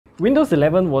Windows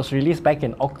 11 was released back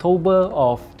in October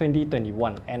of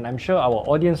 2021, and I'm sure our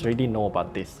audience already know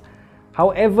about this.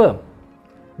 However,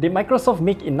 did Microsoft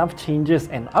make enough changes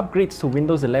and upgrades to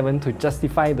Windows 11 to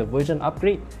justify the version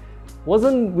upgrade?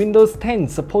 Wasn't Windows 10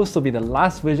 supposed to be the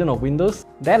last version of Windows?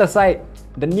 That aside,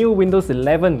 the new Windows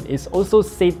 11 is also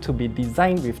said to be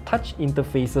designed with touch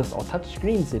interfaces or touch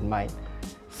screens in mind.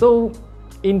 So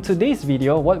in today's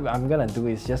video, what I'm gonna do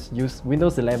is just use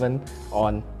Windows 11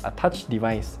 on a touch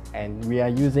device, and we are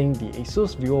using the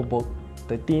ASUS Vivobook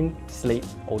 13 Slate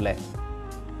OLED.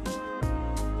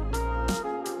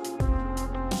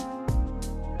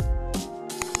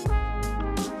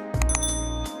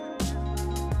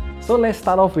 So let's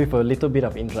start off with a little bit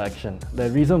of introduction. The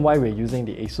reason why we're using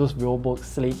the ASUS Vivobook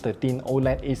Slate 13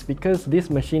 OLED is because this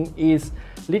machine is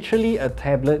literally a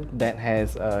tablet that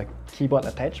has a keyboard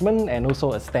attachment and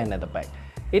also a stand at the back.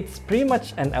 It's pretty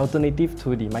much an alternative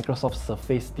to the Microsoft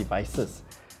Surface devices.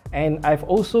 And I've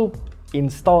also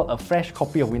installed a fresh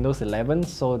copy of Windows 11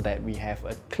 so that we have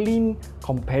a clean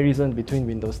comparison between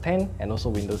Windows 10 and also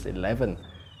Windows 11.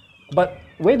 But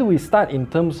where do we start in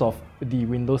terms of the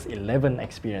Windows 11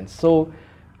 experience? So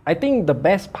I think the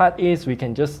best part is we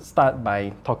can just start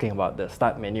by talking about the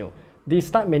start menu. The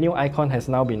start menu icon has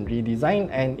now been redesigned,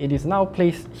 and it is now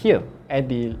placed here at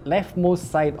the leftmost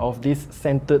side of this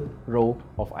centered row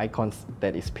of icons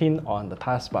that is pinned on the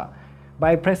taskbar.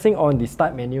 By pressing on the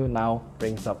start menu, now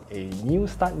brings up a new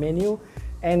start menu,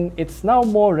 and it's now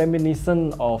more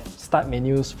reminiscent of start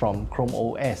menus from Chrome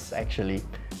OS actually.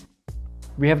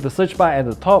 We have the search bar at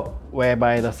the top,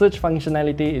 whereby the search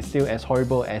functionality is still as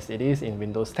horrible as it is in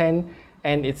Windows 10,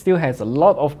 and it still has a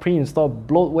lot of pre-installed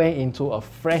bloatware into a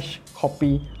fresh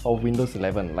copy of Windows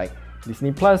 11 like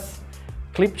Disney+,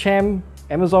 Clipchamp,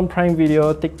 Amazon Prime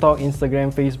Video, TikTok,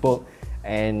 Instagram, Facebook,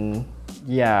 and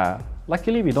yeah,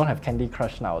 luckily we don't have Candy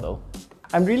Crush now though.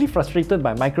 I'm really frustrated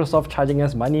by Microsoft charging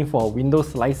us money for a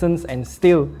Windows license and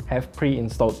still have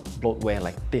pre-installed bloatware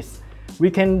like this. We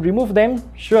can remove them,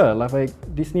 sure,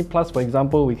 like Disney+, for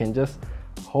example, we can just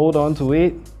hold on to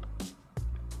it,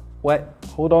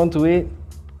 hold on to it,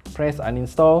 press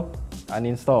uninstall,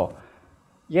 uninstall.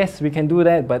 Yes, we can do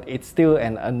that, but it's still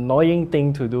an annoying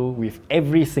thing to do with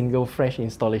every single fresh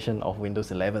installation of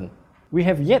Windows 11. We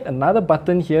have yet another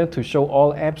button here to show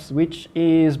all apps, which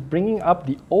is bringing up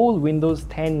the old Windows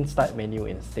 10 start menu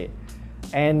instead.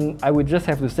 And I would just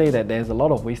have to say that there's a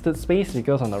lot of wasted space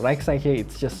because on the right side here,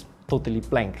 it's just totally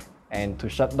blank. And to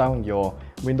shut down your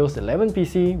Windows 11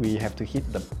 PC, we have to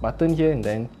hit the button here and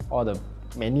then all the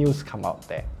menus come out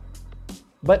there.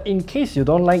 But in case you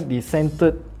don't like the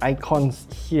centered icons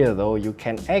here though, you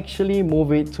can actually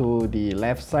move it to the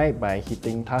left side by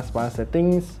hitting taskbar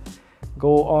settings,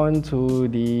 go on to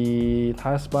the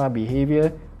taskbar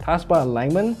behavior, taskbar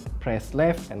alignment, press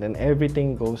left, and then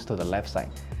everything goes to the left side.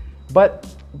 But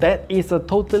that is a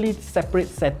totally separate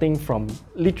setting from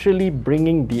literally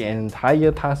bringing the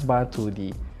entire taskbar to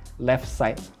the left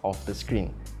side of the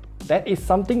screen. That is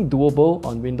something doable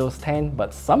on Windows 10,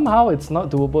 but somehow it's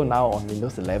not doable now on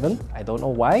Windows 11. I don't know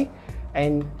why.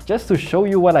 And just to show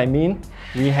you what I mean,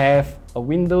 we have a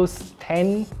Windows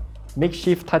 10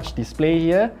 makeshift touch display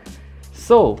here.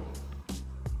 So,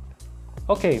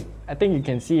 okay, I think you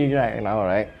can see it right now,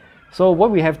 right? So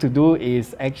what we have to do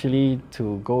is actually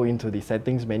to go into the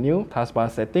settings menu,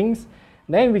 taskbar settings.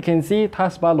 Then we can see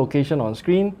taskbar location on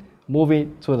screen, move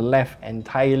it to the left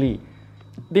entirely.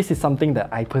 This is something that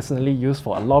I personally use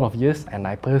for a lot of years, and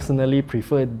I personally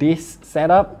prefer this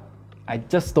setup. I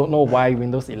just don't know why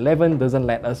Windows 11 doesn't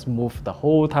let us move the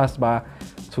whole taskbar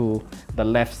to the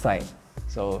left side.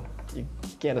 So you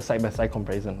get a side-by-side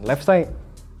comparison. Left side,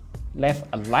 left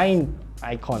aligned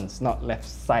icons, not left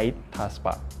side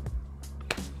taskbar.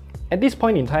 At this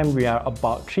point in time, we are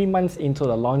about 3 months into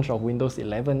the launch of Windows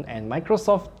 11, and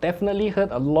Microsoft definitely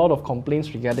heard a lot of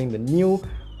complaints regarding the new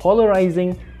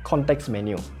polarizing context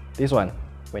menu. This one,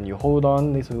 when you hold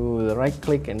on to the right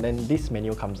click and then this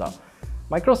menu comes out.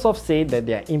 Microsoft said that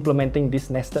they are implementing this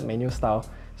nested menu style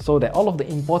so that all of the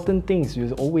important things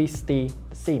will always stay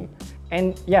the same.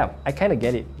 And yeah, I kind of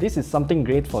get it. This is something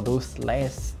great for those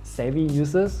less savvy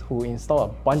users who install a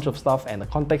bunch of stuff and the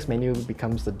context menu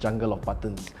becomes the jungle of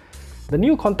buttons. The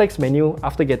new context menu,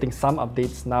 after getting some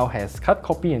updates, now has cut,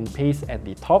 copy and paste at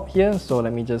the top here. So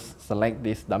let me just select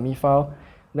this dummy file.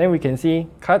 Then we can see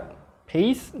cut,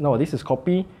 paste, no, this is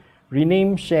copy,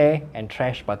 rename, share and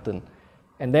trash button.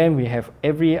 And then we have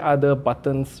every other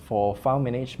buttons for file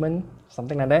management,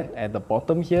 something like that at the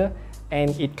bottom here.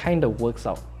 And it kind of works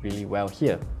out really well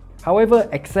here. However,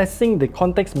 accessing the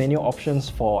context menu options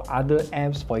for other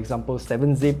apps, for example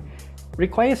 7-zip,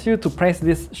 requires you to press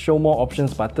this Show More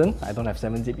Options button. I don't have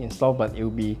 7-zip installed, but it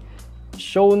will be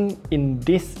shown in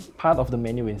this part of the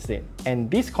menu instead. And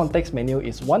this context menu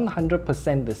is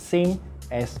 100% the same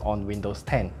as on Windows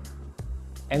 10.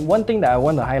 And one thing that I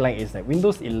want to highlight is that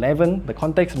Windows 11, the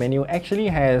context menu actually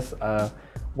has a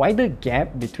wider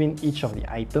gap between each of the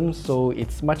items, so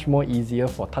it's much more easier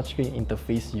for touchscreen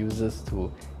interface users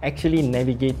to actually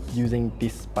navigate using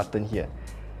this button here.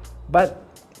 But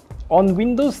on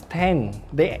Windows 10,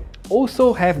 they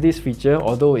also have this feature,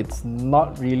 although it's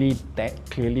not really that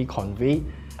clearly conveyed.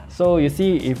 So you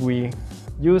see, if we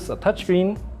use a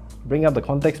touchscreen, bring up the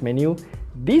context menu,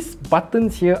 these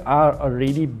buttons here are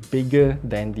already bigger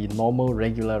than the normal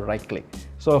regular right click.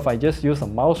 So if I just use a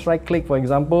mouse right click, for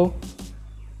example,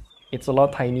 it's a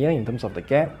lot tinier in terms of the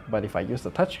gap, but if I use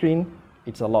the touchscreen,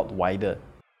 it's a lot wider.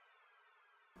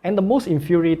 And the most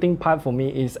infuriating part for me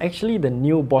is actually the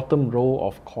new bottom row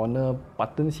of corner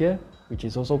buttons here, which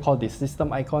is also called the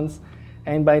system icons.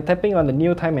 And by tapping on the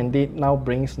new time and date now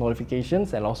brings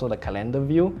notifications and also the calendar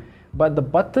view. But the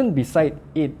button beside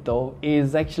it though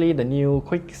is actually the new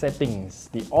quick settings,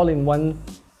 the all-in-one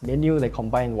menu that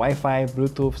combines Wi-Fi,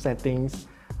 Bluetooth settings,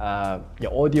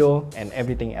 your audio and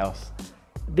everything else.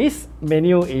 This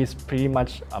menu is pretty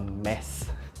much a mess.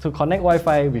 To connect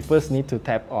Wi-Fi, we first need to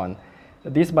tap on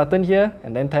this button here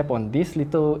and then tap on this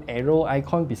little arrow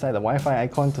icon beside the Wi-Fi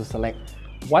icon to select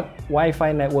what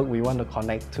Wi-Fi network we want to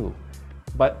connect to.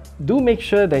 But do make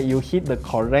sure that you hit the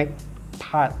correct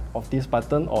part of this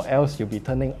button, or else you'll be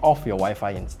turning off your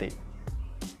Wi-Fi instead.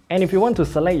 And if you want to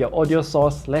select your audio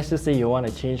source, let's just say you want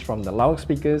to change from the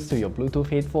loudspeakers to your Bluetooth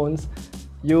headphones,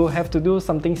 you have to do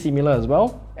something similar as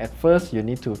well. At first, you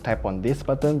need to tap on this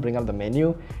button, bring up the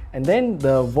menu, and then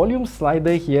the volume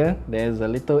slider here, there's a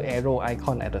little arrow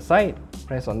icon at the side.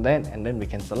 Press on that and then we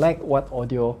can select what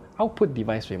audio output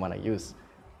device we want to use.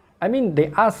 I mean,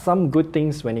 there are some good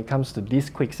things when it comes to this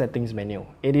quick settings menu.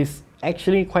 It is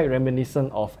actually quite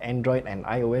reminiscent of Android and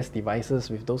iOS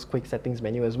devices with those quick settings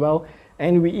menu as well.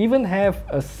 And we even have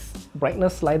a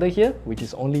brightness slider here, which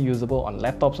is only usable on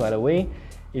laptops, by the way.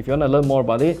 If you want to learn more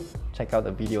about it, check out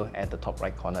the video at the top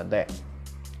right corner there.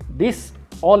 This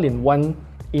all-in-one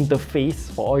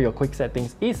interface for all your quick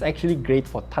settings is actually great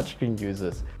for touchscreen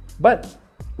users. But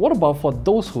what about for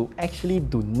those who actually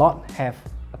do not have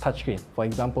a touchscreen, for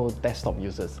example, desktop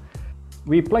users?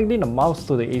 We plugged in a mouse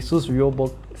to the ASUS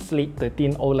Vivobook Slate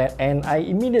 13 OLED and I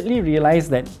immediately realized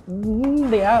that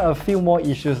there are a few more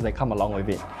issues that come along with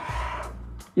it.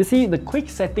 You see, the quick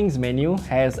settings menu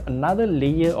has another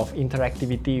layer of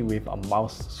interactivity with a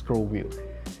mouse scroll wheel.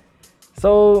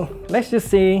 So let's just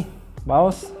say,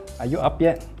 mouse, are you up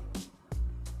yet?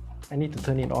 I need to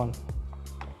turn it on.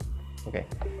 Okay,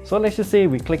 so let's just say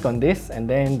we click on this and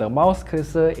then the mouse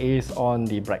cursor is on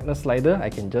the brightness slider. I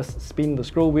can just spin the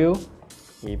scroll wheel,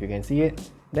 if you can see it.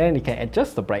 Then you can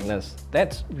adjust the brightness.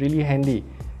 That's really handy.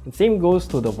 And same goes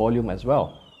to the volume as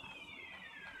well.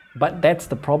 But that's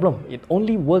the problem. It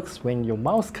only works when your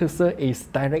mouse cursor is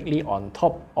directly on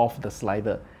top of the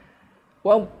slider.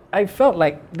 Well, I felt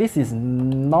like this is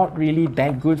not really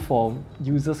that good for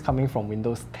users coming from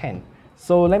Windows 10.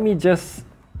 So let me just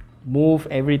move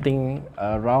everything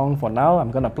around for now.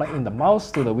 I'm gonna plug in the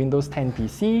mouse to the Windows 10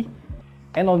 PC.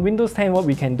 And on Windows 10, what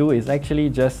we can do is actually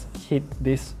just hit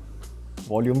this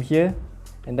volume here.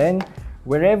 And then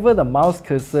wherever the mouse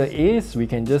cursor is, we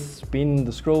can just spin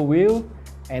the scroll wheel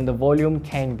and the volume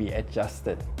can be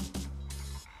adjusted.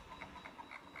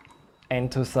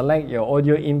 And to select your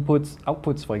audio inputs,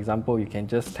 outputs, for example, you can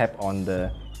just tap on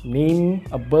the name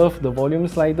above the volume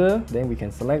slider, then we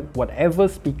can select whatever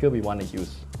speaker we want to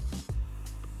use.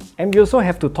 And we also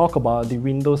have to talk about the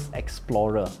Windows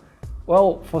Explorer.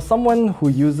 Well, for someone who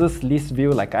uses list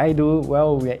view like I do,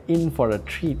 well, we're in for a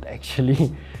treat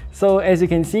actually. So as you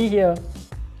can see here,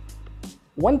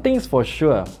 one thing's for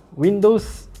sure,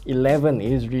 Windows 11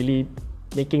 is really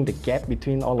making the gap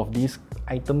between all of these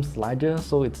items larger,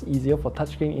 so it's easier for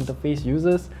touchscreen interface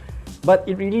users, but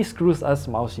it really screws us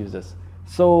mouse users.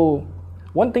 So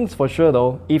one thing's for sure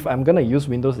though, if I'm gonna use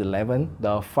Windows 11,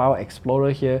 the File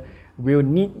Explorer here will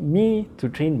need me to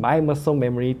train my muscle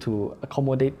memory to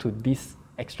accommodate to this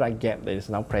extra gap that is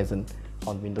now present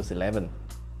on Windows 11.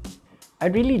 I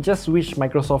really just wish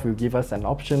Microsoft will give us an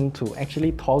option to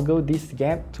actually toggle this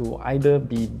gap to either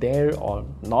be there or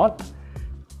not.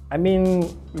 I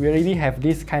mean, we already have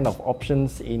these kind of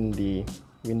options in the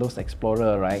Windows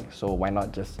Explorer, right? So why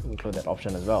not just include that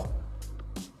option as well?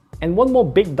 And one more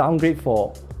big downgrade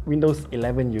for Windows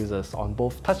 11 users on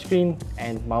both touchscreen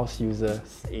and mouse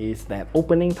users is that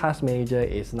opening Task Manager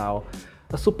is now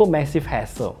a super massive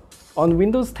hassle. On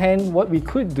Windows 10, what we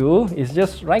could do is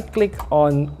just right-click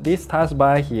on this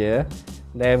taskbar here.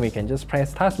 Then we can just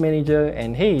press Task Manager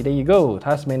and hey, there you go,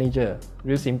 Task Manager.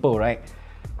 Real simple, right?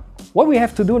 What we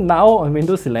have to do now on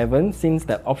Windows 11, since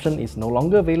that option is no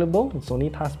longer available, it's only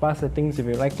taskbar settings. If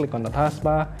you right-click on the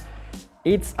taskbar,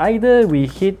 it's either we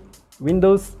hit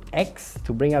Windows X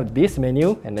to bring up this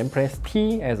menu and then press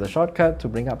T as a shortcut to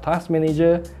bring up Task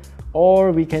Manager,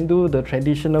 or we can do the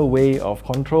traditional way of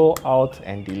Control, Alt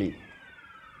and Delete.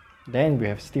 Then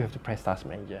we still have to press Task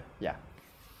Manager. Yeah.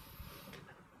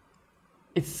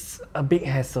 It's a big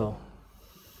hassle.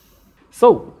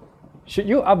 So, should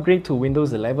you upgrade to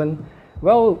Windows 11?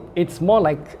 Well, it's more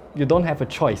like you don't have a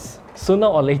choice. Sooner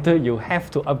or later, you have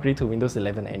to upgrade to Windows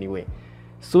 11 anyway.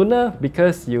 Sooner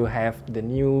because you have the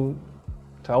new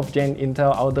 12th gen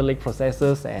Intel Alder Lake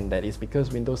processors, and that is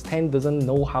because Windows 10 doesn't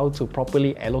know how to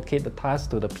properly allocate the tasks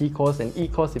to the P cores and E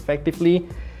cores effectively.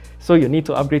 So you need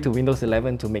to upgrade to Windows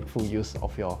 11 to make full use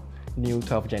of your new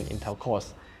 12th gen Intel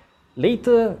cores.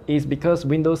 Later is because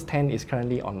Windows 10 is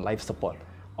currently on live support.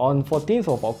 On 14th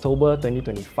of October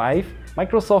 2025,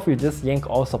 Microsoft will just yank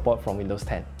all support from Windows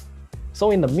 10. So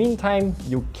in the meantime,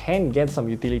 you can get some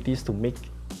utilities to make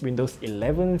Windows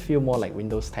 11 feel more like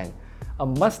Windows 10. A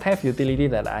must-have utility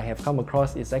that I have come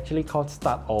across is actually called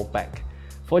Start All Back.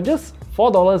 For just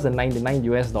 $4.99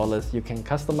 US, you can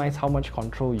customize how much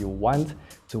control you want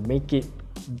to make it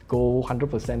go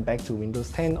 100% back to Windows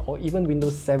 10 or even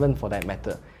Windows 7 for that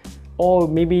matter. Or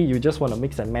maybe you just want to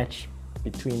mix and match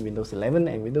between Windows 11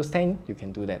 and Windows 10, you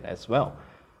can do that as well.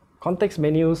 Context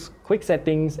menus, quick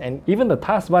settings, and even the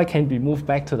taskbar can be moved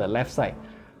back to the left side.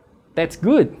 That's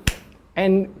good.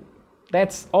 And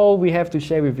that's all we have to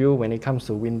share with you when it comes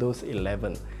to Windows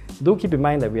 11. Do keep in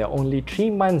mind that we are only 3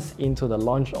 months into the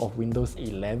launch of Windows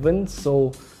 11,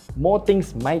 so more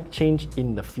things might change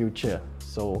in the future.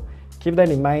 So keep that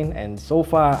in mind, and so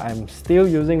far I'm still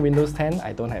using Windows 10.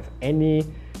 I don't have any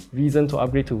reason to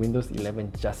upgrade to Windows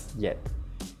 11 just yet.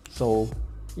 So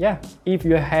yeah, if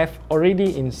you have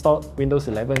already installed Windows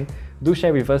 11, do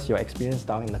share with us your experience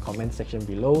down in the comment section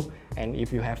below. And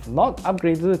if you have not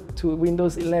upgraded to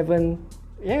Windows 11,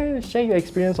 yeah, share your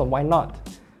experience on why not.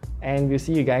 And we'll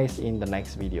see you guys in the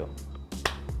next video.